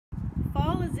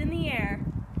fall is in the air.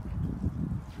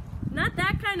 Not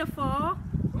that kind of fall.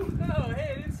 Oh,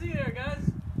 hey, I didn't see you there, guys.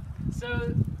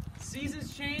 So,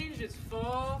 seasons change, it's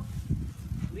fall.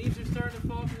 Leaves are starting to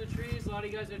fall from the trees. A lot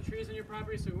of you guys have trees on your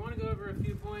property, so we want to go over a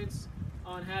few points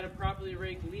on how to properly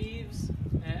rake leaves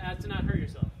to not hurt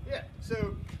yourself. Yeah,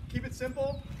 so keep it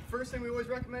simple. First thing we always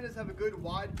recommend is have a good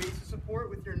wide base of support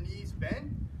with your knees bent.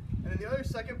 And then the other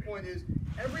second point is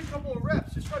every couple of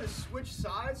reps, just try to switch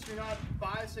sides so you're not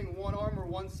biasing one arm or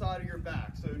one side of your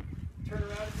back. So turn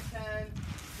around if you can,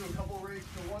 do a couple of rakes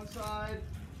to one side.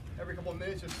 Every couple of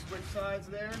minutes, just switch sides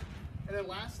there. And then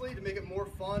lastly, to make it more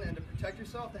fun and to protect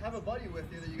yourself, to have a buddy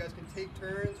with you that you guys can take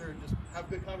turns or just have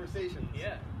good conversations.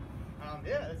 Yeah.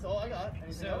 Yeah, that's all I got.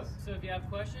 Anything else? So if you have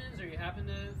questions or you happen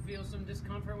to feel some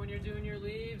discomfort when you're doing your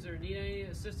leaves or need any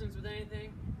assistance with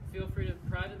anything, feel free to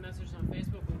private message on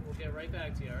Facebook. We'll get right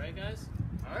back to you. All right, guys?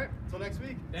 All right. Until next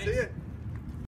week. Thanks. See ya.